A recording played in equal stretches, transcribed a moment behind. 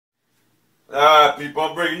Alright, people,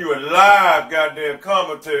 I'm bringing you a live goddamn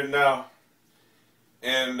commentary now.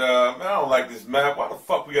 And, man, I don't like this map. Why the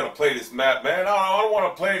fuck we gotta play this map, man? I don't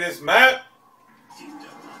want to play this map.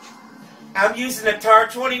 I'm using the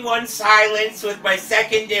TAR-21 silence with my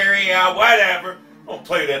secondary, whatever. Don't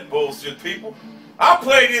play that bullshit, people. I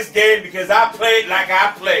play this game because I played like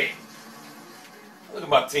I played. Look at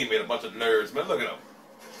my teammate, a bunch of nerds, man. Look at them.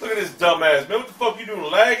 Look at this dumbass, man. What the fuck you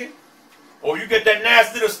doing, lagging? Oh, you got that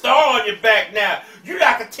nice little star on your back now. You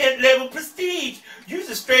like a 10th level prestige. You's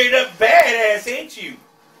a straight up badass, ain't you?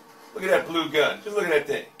 Look at that blue gun. Just look at that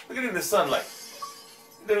thing. Look at it in the sunlight.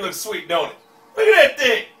 It doesn't look sweet, don't it? Look at that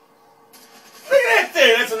thing. Look at that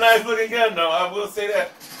thing. That's a nice looking gun, though. I will say that.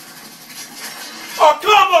 Oh,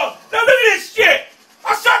 come on. Now look at this shit.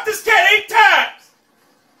 I shot this cat 8 times.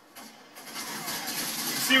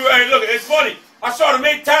 See, hey, look, it's funny. I shot him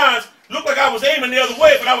 8 times. Looked like I was aiming the other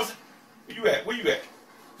way, but I was... Where you at? Where you at?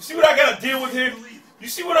 You see what I got to deal with here? You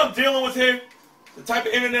see what I'm dealing with here? The type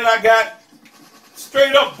of internet I got?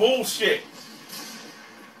 Straight up bullshit.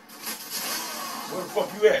 Where the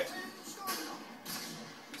fuck you at?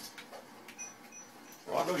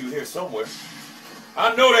 Well, I know you're here somewhere.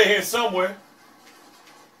 I know they're here somewhere.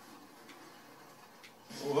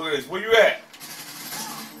 Oh, look at this. Where you at?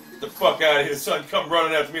 Get the fuck out of here, son. Come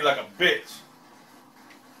running after me like a bitch.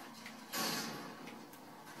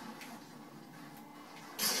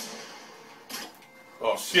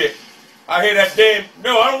 Oh, shit. I hear that damn...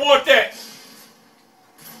 No, I don't want that.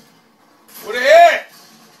 Where they at?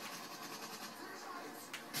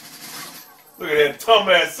 Look at that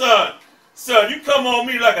dumbass, son. Son, you come on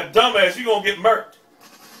me like a dumbass, you gonna get murked.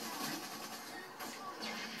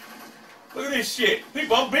 Look at this shit.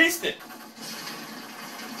 People, I'm beasting.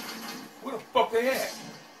 Where the fuck they at?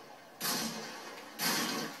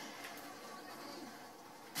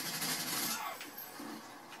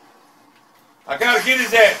 I gotta get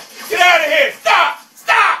his ass. Get out of here! Stop!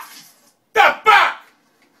 Stop! Stop back!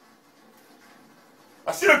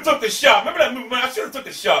 I should have took the shot. Remember that movie, man? I should have took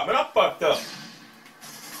the shot, man. I fucked up.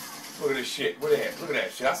 Look at this shit. Where they at? Look at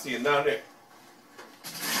that shit. I see him down there.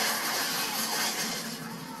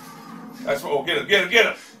 That's what. Oh, get him! Get him! Get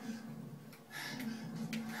him!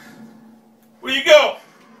 Where you go?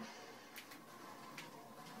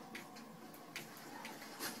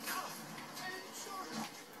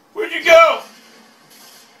 Where'd you go?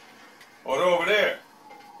 Oh, they're over there.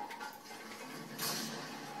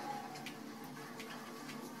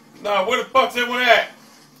 Nah, where the fuck's everyone at?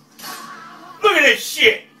 Look at this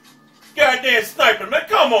shit. Goddamn sniper, man.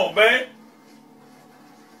 Come on, man.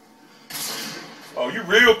 Oh, you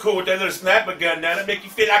real cool with that little sniper gun now. That make you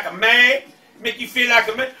feel like a man. Make you feel like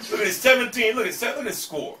a man. Look at this 17. Look at this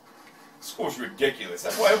score. The score's ridiculous.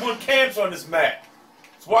 That's why everyone camps on this map.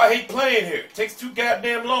 That's why I hate playing here. It takes too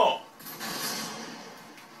goddamn long.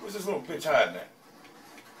 Where's this little bitch hiding at?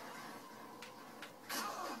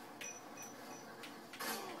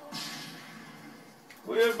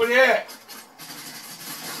 Where everybody at?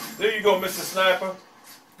 There you go, Mr. Sniper.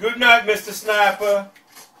 Good night, Mr. Sniper.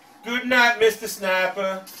 Good night, Mr.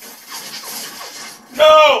 Sniper.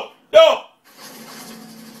 No! No!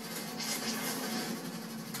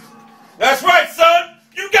 That's right, son!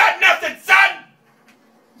 You got nothing, son!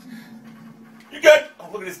 You got... Oh,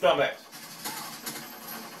 look at this dumbass.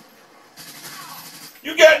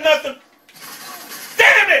 You got nothing.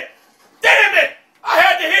 Damn it! Damn it! I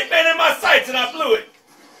had the hitman in my sights and I blew it.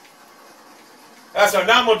 That's right.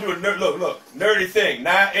 Now I'm going to do a nerd. Look. Nerdy thing.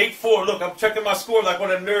 9-8-4. Look, I'm checking my score like one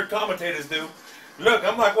of them nerd commentators do. Look,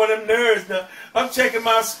 I'm like one of them nerds now. I'm checking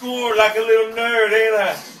my score like a little nerd, ain't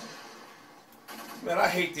I? Man, I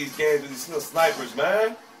hate these games with these little snipers,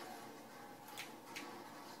 man.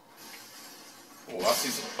 Oh, I see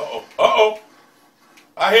some. Uh-oh. Uh-oh.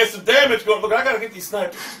 I hear some damage going. Look, I got to get these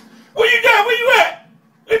snipers. Where you at? Where you at?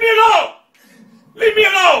 Leave me alone. Leave me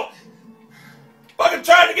alone. Fucking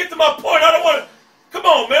trying to get to my point. I don't want to. Come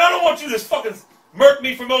on, man. I don't want you to fucking murk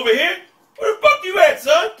me from over here. Where the fuck you at,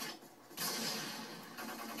 son?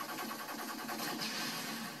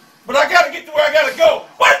 But I got to get to where I got to go.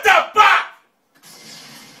 What the fuck?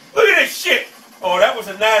 Look at this shit. Oh, that was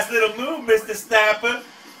a nice little move, Mr. Sniper.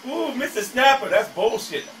 Ooh, Mr. Sniper. That's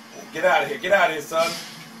bullshit. Get out of here. Get out of here, son.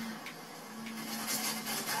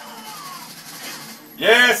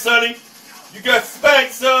 Yeah, sonny. You got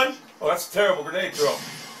spanked, son. Oh, that's a terrible grenade throw.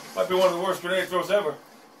 Might be one of the worst grenade throws ever.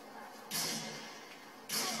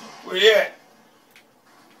 Where you at?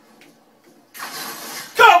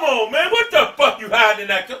 Come on, man. What the fuck you hiding in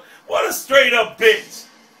that? What a straight up bitch.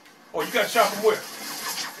 Oh, you got shot from where?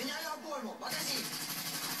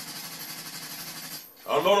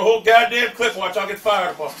 I don't know the whole goddamn clip. Watch, I'll get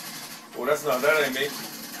fired upon. Oh, that ain't me.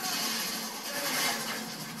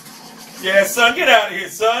 Yeah, son, get out of here,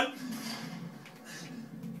 son.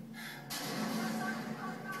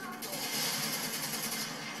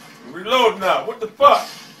 Reload now. What the fuck?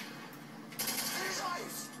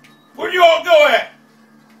 Where you all go at?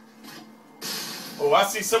 Oh, I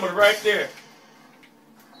see someone right there.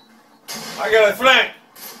 I got a flank.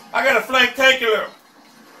 I got a flank-tacular.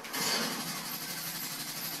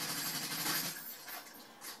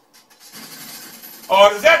 Oh,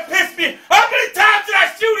 does that piss me? How many times did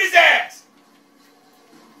I shoot his ass?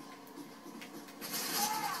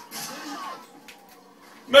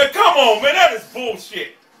 Man, come on, man. That is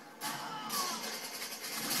bullshit.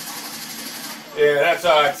 Yeah, that's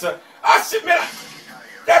all right, son. I said, man,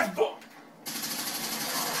 that's bull.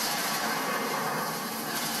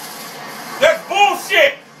 That's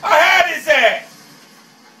bullshit. I had his ass.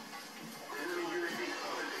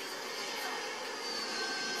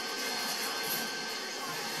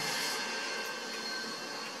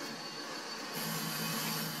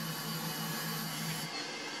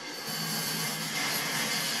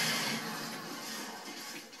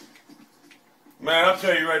 Man, I'll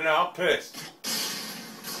tell you right now, I'm pissed.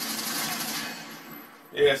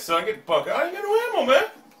 Yeah, son, get the fuck out. I ain't got no ammo, man.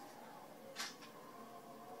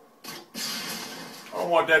 I don't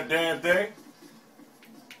want that damn thing.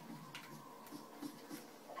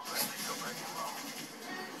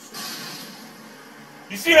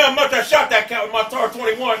 You see how much I shot that cat with my TAR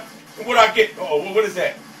 21? And what I get? Oh, what is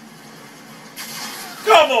that?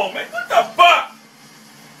 Come on, man. What the fuck?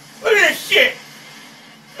 Look at this shit.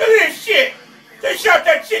 Look at this shit. They shot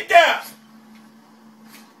that shit down.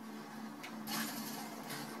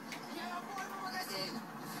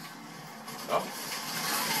 Oh.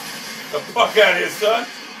 The fuck out of here, son.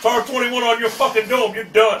 TAR 21 on your fucking dome. You're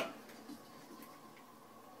done.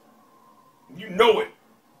 You know it.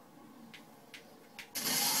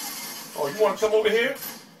 Oh, you want to come over here?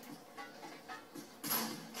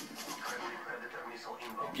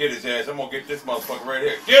 Get his ass. I'm going to get this motherfucker right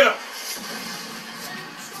here. Get him!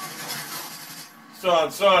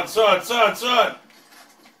 Son.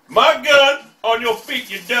 My gun on your feet.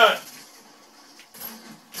 You're done.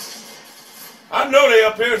 I know they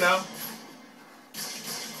up here now.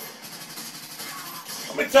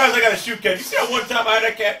 How many times I got to shoot cat? You see how one time I had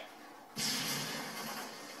that cat?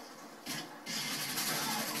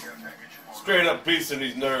 Straight up beasting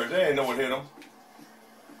these nerves. They ain't know what hit them.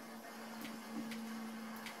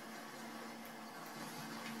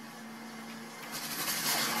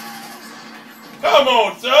 Come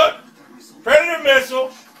on, son. Predator missile.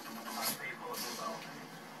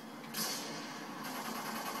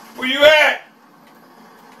 Where you at?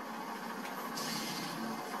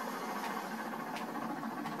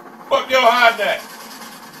 Fuck your hide that.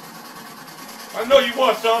 I know you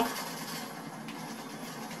want some.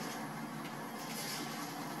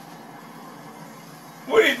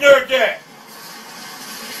 Where these nerds at?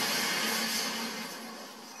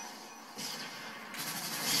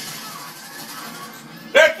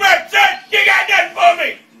 That's right, son! You got nothing for me!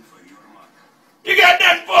 You got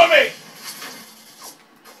nothing for me!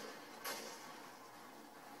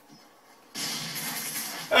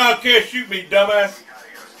 I don't care, shoot me, dumbass.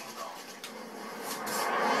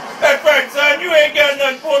 That's right, son, you ain't got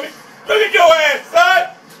nothing for me. Look at your ass,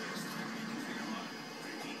 son!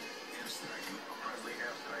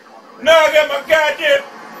 Now I got my goddamn...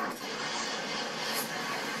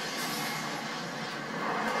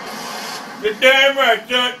 You're damn right,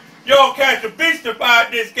 son. Y'all cats are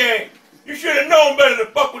beastified this game. You should have known better to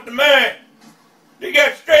fuck with the man. You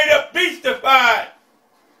got straight up beastified.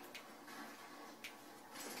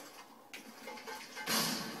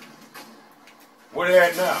 Where they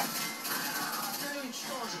at now?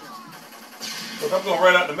 Look, I'm going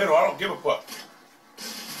right out in the middle. I don't give a fuck.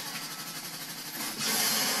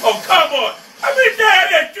 Oh, come on. How many times I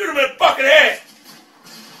gotta shoot him in the fucking head?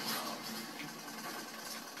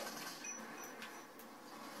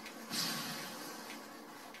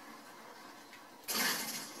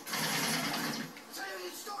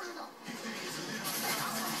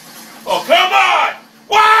 Oh, come on!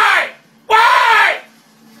 Why? Why?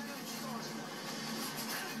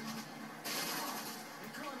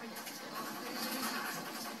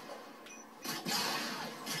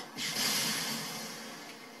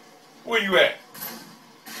 Where you at?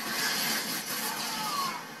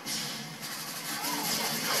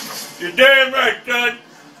 You're damn right, son.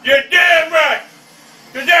 You're damn right.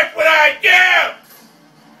 Because that's what I do.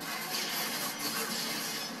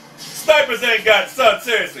 Snipers ain't got, son,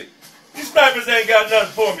 seriously. These snipers ain't got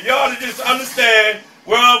nothing for me. Y'all to just understand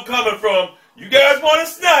where I'm coming from. You guys want to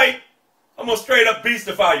snipe? I'm gonna straight up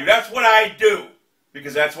beastify you. That's what I do.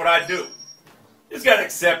 Because that's what I do. Just gotta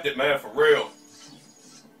accept it, man, for real.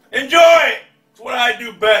 Enjoy it. It's what I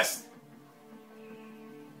do best.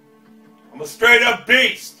 I'm a straight up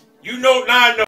beast. You know, now I know.